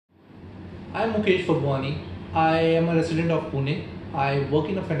I'm Mukesh Fabwani. I am a resident of Pune. I work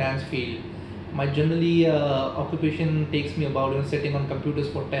in a finance field. My generally occupation takes me about sitting on computers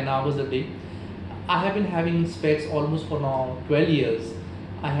for 10 hours a day. I have been having specs almost for now 12 years.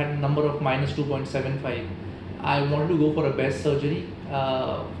 I had a number of minus 2.75. I wanted to go for a best surgery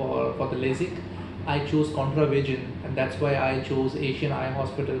for the Lasik. I chose Contura Vision, and that's why I chose Asian Eye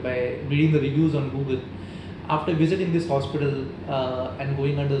Hospital by reading the reviews on Google. After visiting this hospital and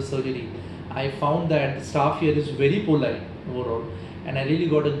going under the surgery, I found that the staff here is very polite overall, and I really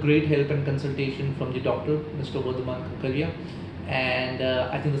got a great help and consultation from the doctor, Mr. Vardhaman Kankariya, and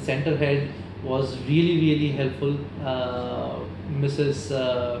I think the center head was really helpful, Mrs.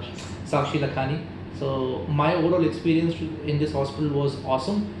 Sakshi Lakhani. So my overall experience in this hospital was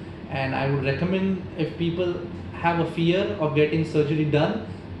awesome, and I would recommend if people have a fear of getting surgery done,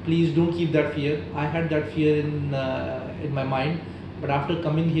 please don't keep that fear. I had that fear in my mind, but after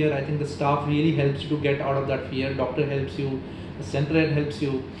coming here, I think the staff really helps you to get out of that fear. Doctor helps you, the center head helps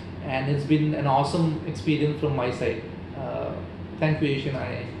you, and it's been an awesome experience from my side. Thank you, Asian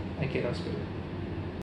Eye Care Hospital.